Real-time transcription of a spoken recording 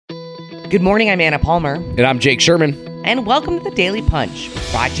Good morning, I'm Anna Palmer. And I'm Jake Sherman. And welcome to the Daily Punch,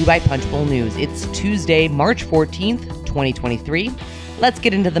 brought to you by Punchbowl News. It's Tuesday, March 14th, 2023. Let's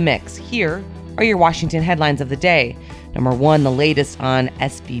get into the mix. Here are your Washington headlines of the day. Number one, the latest on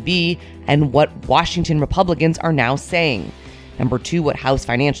SVB and what Washington Republicans are now saying. Number two, what House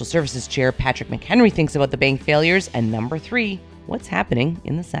Financial Services Chair Patrick McHenry thinks about the bank failures. And number three, what's happening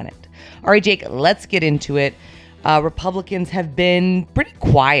in the Senate. All right, Jake, let's get into it. Republicans have been pretty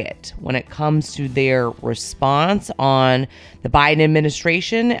quiet when it comes to their response on the Biden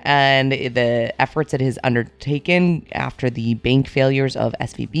administration and the efforts it has undertaken after the bank failures of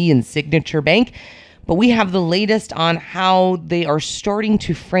SVB and Signature Bank. But we have the latest on how they are starting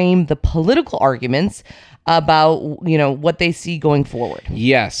to frame the political arguments about, what they see going forward.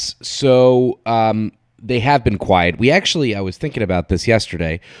 Yes. So they have been quiet. I was thinking about this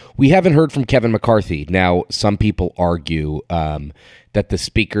yesterday. We haven't heard from Kevin McCarthy. Now, some people argue that the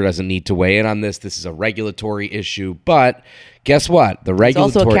speaker doesn't need to weigh in on this. This is a regulatory issue. But guess what? He's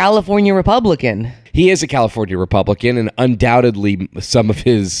also a California Republican. He is a California Republican, and undoubtedly some of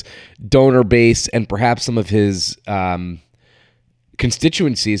his donor base and perhaps some of his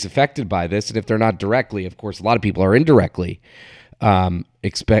constituencies affected by this. And if they're not directly, of course, a lot of people are indirectly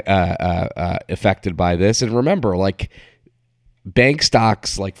affected by this. And remember, like bank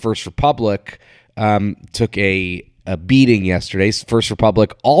stocks like First Republic took a beating yesterday. First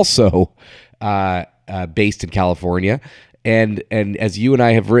Republic also based in California. And as you and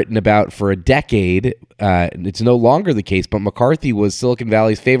I have written about for a decade, it's no longer the case, but McCarthy was Silicon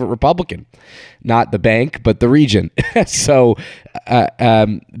Valley's favorite Republican, not the bank, but the region. So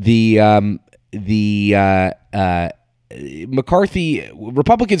McCarthy,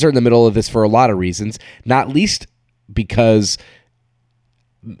 Republicans are in the middle of this for a lot of reasons, not least because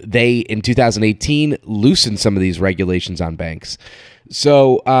they, in 2018, loosened some of these regulations on banks.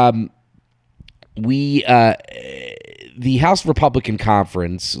 So the House Republican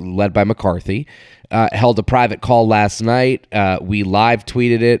Conference, led by McCarthy, held a private call last night. We live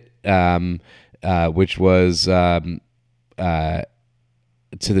tweeted it, which was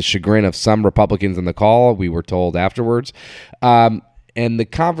to the chagrin of some Republicans in the call, we were told afterwards. And the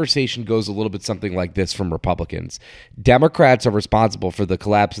conversation goes a little bit something like this from Republicans. Democrats are responsible for the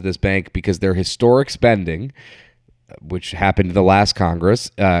collapse of this bank because their historic spending, which happened in the last Congress,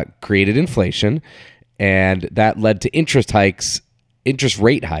 created inflation, and that led to interest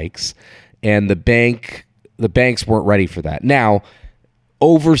rate hikes, and the banks weren't ready for that. Now,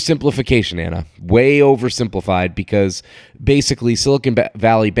 oversimplification, Anna, way oversimplified, because basically Silicon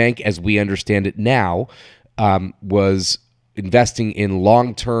Valley Bank, as we understand it now, was investing in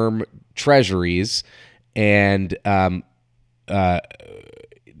long-term treasuries and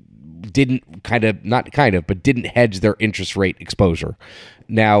didn't hedge their interest rate exposure.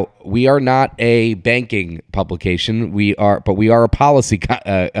 Now, we are not a banking publication. We are a policy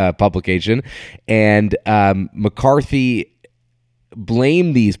publication, and McCarthy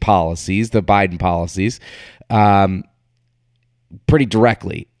blamed these policies, the Biden policies, pretty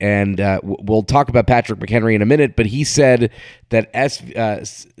directly. And we'll talk about Patrick McHenry in a minute, but he said that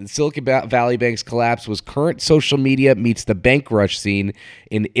Silicon Valley Bank's collapse was current social media meets the bank rush scene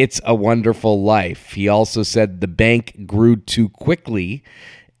in It's a Wonderful Life. He also said the bank grew too quickly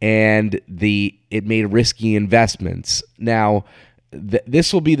and it made risky investments. Now,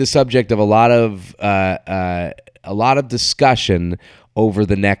 this will be the subject of a lot of discussion over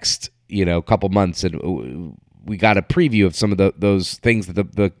the next couple months, and we got a preview of some of those things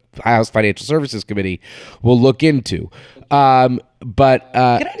that the House Financial Services Committee will look into. But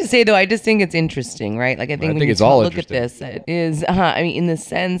can I just say, though, I just think it's interesting, right? Like I think when it's all look at this, it is. In the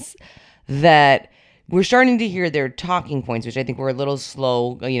sense that we're starting to hear their talking points, which I think were a little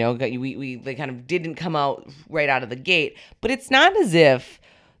slow. They kind of didn't come out right out of the gate, but it's not as if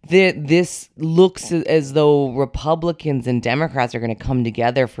this looks as though Republicans and Democrats are going to come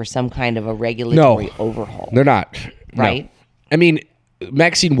together for some kind of a regulatory overhaul. They're not. Right? No. I mean,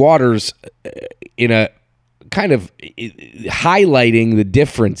 Maxine Waters, in a kind of highlighting the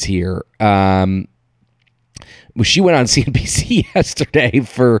difference here, she went on CNBC yesterday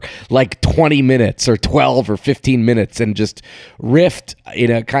for like 20 minutes or 12 or 15 minutes and just riffed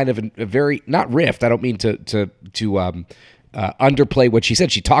in a kind of a very, not riffed, I don't mean to underplay what she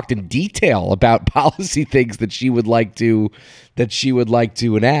said. She talked in detail about policy things that she would like to that she would like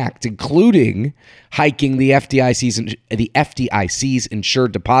to enact, including hiking the FDIC's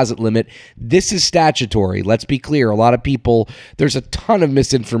insured deposit limit. This is statutory. Let's be clear. A lot of people, there's a ton of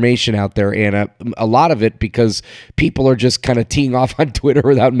misinformation out there, Anna. A lot of it because people are just kind of teeing off on Twitter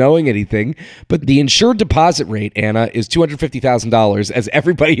without knowing anything. But the insured deposit rate, Anna, is $250,000, as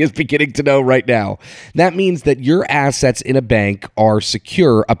everybody is beginning to know right now. That means that your assets in a bank are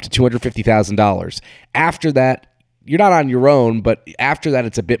secure up to $250,000. After that, you're not on your own, but after that,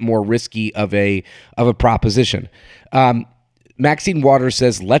 it's a bit more risky of a proposition. Maxine Waters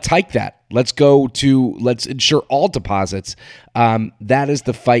says, let's hike that. Let's insure all deposits. That is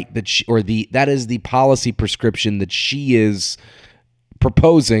the fight that is the policy prescription that she is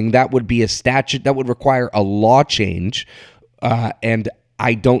proposing. That would be a statute that would require a law change. And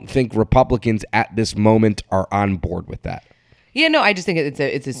I don't think Republicans at this moment are on board with that. Yeah, no, I just think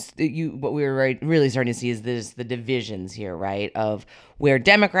what we're really starting to see is the divisions here, right? Of where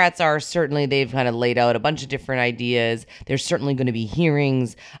Democrats are. Certainly, they've kind of laid out a bunch of different ideas. There's certainly going to be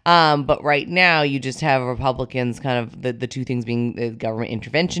hearings. But right now, you just have Republicans kind of the two things being the government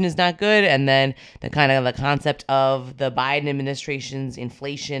intervention is not good. And then the kind of the concept of the Biden administration's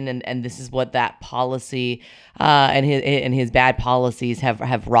inflation. And this is what that policy and his bad policies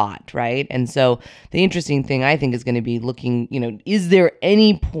have wrought, right? And so the interesting thing I think is going to be looking, is there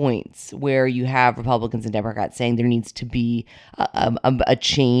any points where you have Republicans and Democrats saying there needs to be a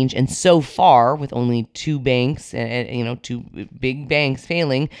change? And so far, with only two banks and two big banks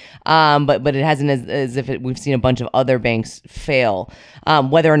failing, but it hasn't as if we've seen a bunch of other banks fail.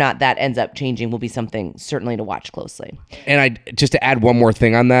 Whether or not that ends up changing will be something certainly to watch closely. And just to add one more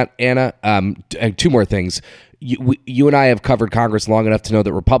thing on that, Anna, two more things. You and I have covered Congress long enough to know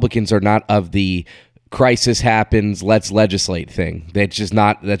that Republicans are not of the crisis happens, let's legislate thing. That's just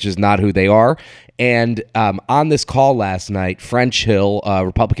not who they are. And on this call last night, French Hill,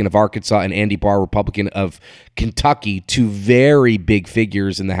 Republican of Arkansas, and Andy Barr, Republican of Kentucky, two very big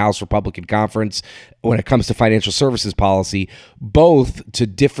figures in the House Republican Conference when it comes to financial services policy, both to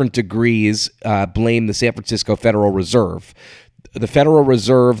different degrees blame the San Francisco Federal Reserve. The Federal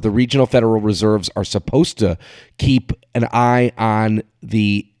Reserve, the regional Federal Reserves are supposed to keep an eye on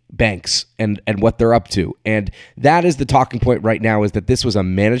the banks and what they're up to. And that is the talking point right now, is that this was a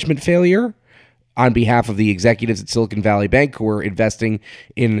management failure on behalf of the executives at Silicon Valley Bank who are investing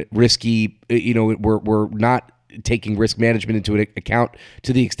in risky, we're not taking risk management into account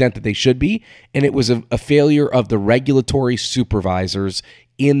to the extent that they should be. And it was a failure of the regulatory supervisors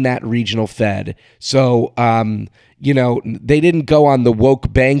in that regional Fed. So, they didn't go on the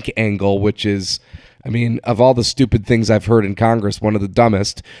woke bank angle, which is, of all the stupid things I've heard in Congress, one of the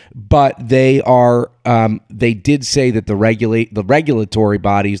dumbest. But they did say that the regulatory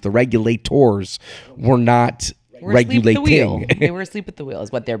bodies, the regulators, were not regulating. They were asleep at the wheel,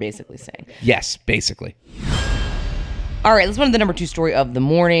 is what they're basically saying. Yes, basically. All right, let's move on to the number 2 story of the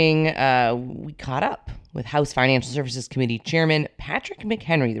morning. We caught up with House Financial Services Committee Chairman Patrick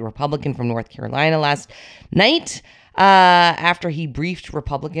McHenry, the Republican from North Carolina, last night after he briefed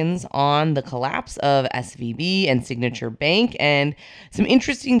Republicans on the collapse of SVB and Signature Bank, and some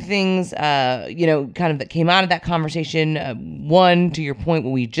interesting things, kind of that came out of that conversation. One, to your point,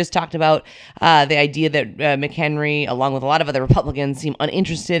 what we just talked about, the idea that McHenry, along with a lot of other Republicans, seem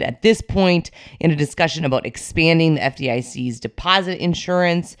uninterested at this point in a discussion about expanding the FDIC's deposit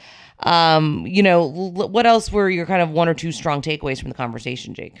insurance. What else were your kind of one or two strong takeaways from the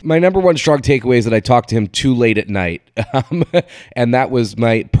conversation, Jake? My number one strong takeaway is that I talked to him too late at night, and that was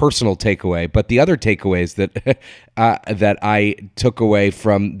my personal takeaway. But the other takeaways that that I took away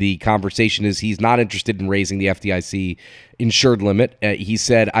from the conversation is he's not interested in raising the FDIC insured limit. He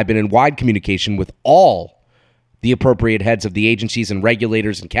said, "I've been in wide communication with all the appropriate heads of the agencies and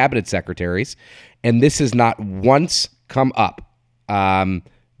regulators and cabinet secretaries, and this has not once come up."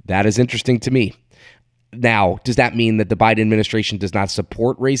 That is interesting to me. Now, does that mean that the Biden administration does not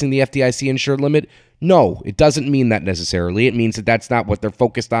support raising the FDIC insured limit? No, it doesn't mean that necessarily. It means that that's not what they're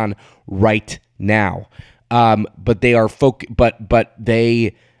focused on right now. But they are but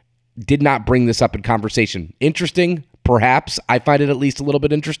they did not bring this up in conversation. Interesting, perhaps. I find it at least a little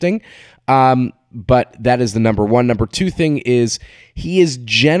bit interesting. But that is the number one. Number two thing is he is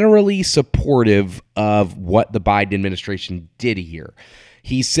generally supportive of what the Biden administration did here.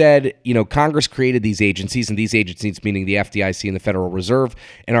 He said, Congress created these agencies, and these agencies meaning the FDIC and the Federal Reserve,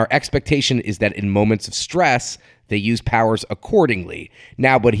 and our expectation is that in moments of stress, they use powers accordingly.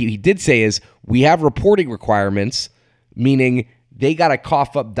 Now, what he did say is we have reporting requirements, meaning they got to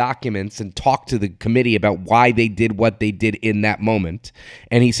cough up documents and talk to the committee about why they did what they did in that moment.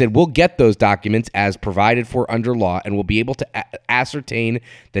 And he said, we'll get those documents as provided for under law, and we'll be able to ascertain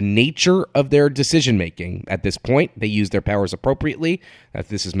the nature of their decision making. At this point, they use their powers appropriately.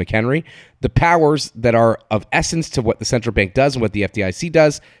 This is McHenry. The powers that are of essence to what the central bank does and what the FDIC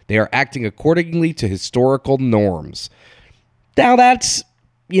does, they are acting accordingly to historical norms. Now that's,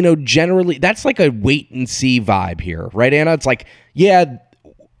 generally, that's like a wait and see vibe here, right, Anna? It's like, yeah,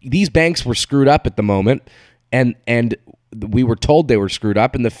 these banks were screwed up at the moment, and we were told they were screwed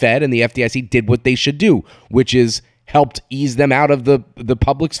up, and the Fed and the FDIC did what they should do, which is helped ease them out of the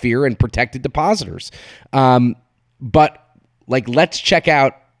public sphere and protected depositors. But like, let's check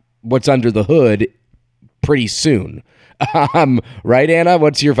out what's under the hood pretty soon. Right, Anna?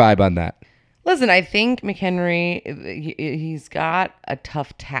 What's your vibe on that? Listen, I think McHenry, he's got a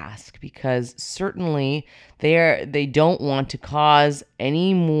tough task because certainly they don't want to cause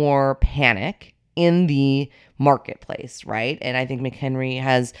any more panic in the marketplace, right? And I think McHenry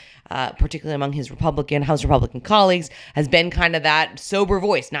has, particularly among his House Republican colleagues, has been kind of that sober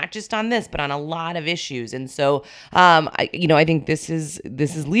voice, not just on this, but on a lot of issues. And so, I think this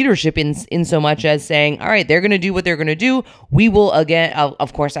is leadership in so much as saying, all right, they're going to do what they're going to do. We will, again,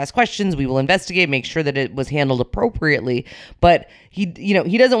 of course, ask questions. We will investigate, make sure that it was handled appropriately. But he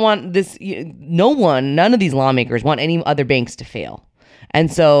doesn't want this. None of these lawmakers want any other banks to fail. And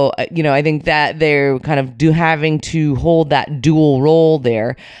so, I think that they're kind of having to hold that dual role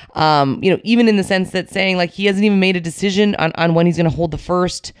there, even in the sense that saying like he hasn't even made a decision on when he's going to hold the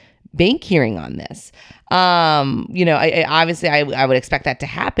first bank hearing on this. Obviously I would expect that to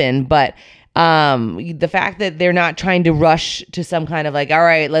happen, but the fact that they're not trying to rush to some kind of like, all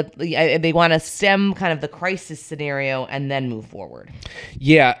right, they want to stem kind of the crisis scenario and then move forward.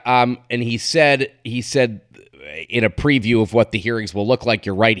 Yeah. And he said in a preview of what the hearings will look like,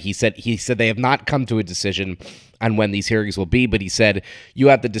 you're right. He said they have not come to a decision on when these hearings will be, but he said you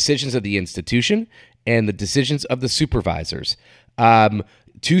have the decisions of the institution and the decisions of the supervisors.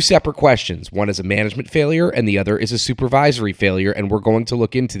 Two separate questions. One is a management failure and the other is a supervisory failure, and we're going to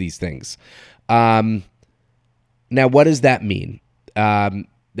look into these things. Now, what does that mean?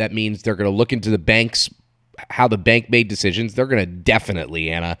 That means they're going to look into the banks, how the bank made decisions. They're going to definitely,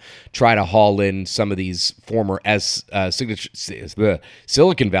 Anna, try to haul in some of these former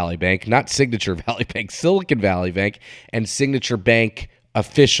Silicon Valley Bank, not Signature Valley Bank, Silicon Valley Bank, and Signature Bank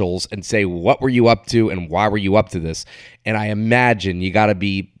officials and say, what were you up to and why were you up to this? And I imagine you got to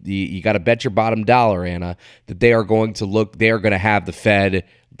bet your bottom dollar, Anna, that they are going to have the Fed,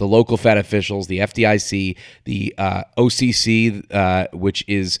 the local Fed officials, the FDIC, the OCC, which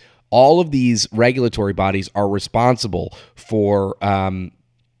is all of these regulatory bodies are responsible for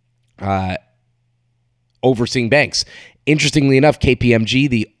overseeing banks. Interestingly enough,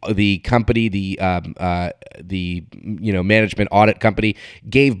 KPMG, the company, the management audit company,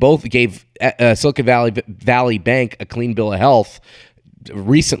 gave Silicon Valley Bank a clean bill of health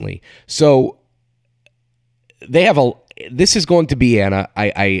recently. So they have this is going to be, Anna,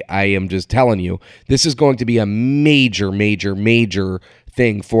 I am just telling you, this is going to be a major, major, major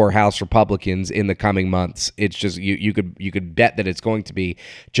thing for House Republicans in the coming months. It's just you could bet that it's going to be,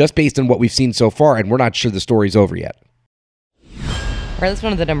 just based on what we've seen so far, and we're not sure the story's over yet. All right, let's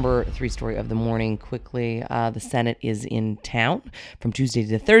run to the number 3 story of the morning quickly. The Senate is in town from Tuesday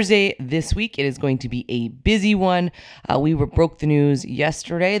to Thursday this week. It is going to be a busy one. We broke the news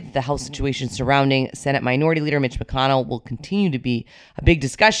yesterday that the House situation surrounding Senate Minority Leader Mitch McConnell will continue to be a big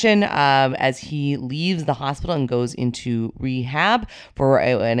discussion as he leaves the hospital and goes into rehab for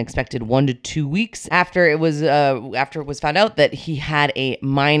an expected 1 to 2 weeks after it was found out that he had a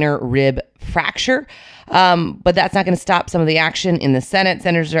minor rib fracture. But that's not going to stop some of the action in the Senate.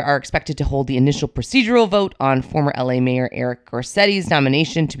 Senators are expected to hold the initial procedural vote on former LA Mayor Eric Garcetti's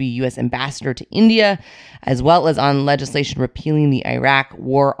nomination to be U.S. ambassador to India, as well as on legislation repealing the Iraq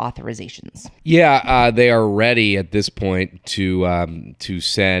war authorizations. Yeah, they are ready at this point to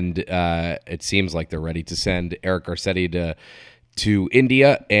send. It seems like they're ready to send Eric Garcetti to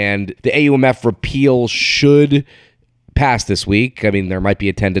India, and the AUMF repeal should pass this week. I mean, there might be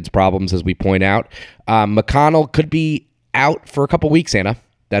attendance problems, as we point out. McConnell could be out for a couple weeks, Anna.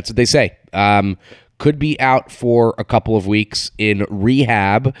 That's what they say. Could be out for a couple of weeks in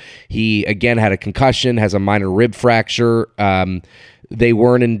rehab. He, again, had a concussion, has a minor rib fracture. They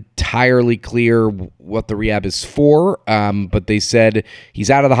weren't entirely clear what the rehab is for, but they said he's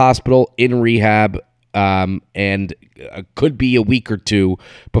out of the hospital, in rehab, and could be a week or two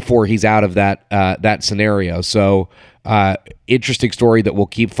before he's out of that scenario. So, interesting story that we'll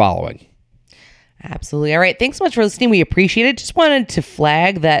keep following. Absolutely. All right. Thanks so much for listening. We appreciate it. Just wanted to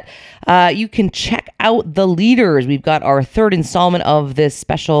flag that you can check out The Leaders. We've got our third installment of this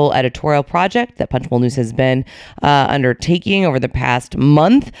special editorial project that Punchbowl News has been undertaking over the past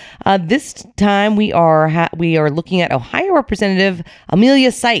month. This time we are looking at Ohio Representative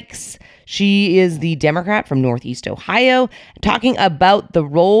Amelia Sykes. She is the Democrat from Northeast Ohio, talking about the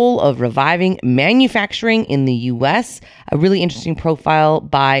role of reviving manufacturing in the U.S. A really interesting profile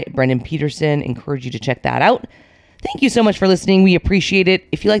by Brendan Peterson. Encourage you to check that out. Thank you so much for listening. We appreciate it.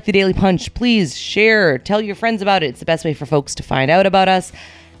 If you like the Daily Punch, please share, tell your friends about it. It's the best way for folks to find out about us.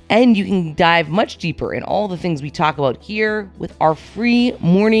 And you can dive much deeper in all the things we talk about here with our free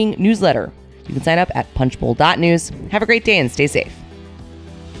morning newsletter. You can sign up at punchbowl.news. Have a great day and stay safe.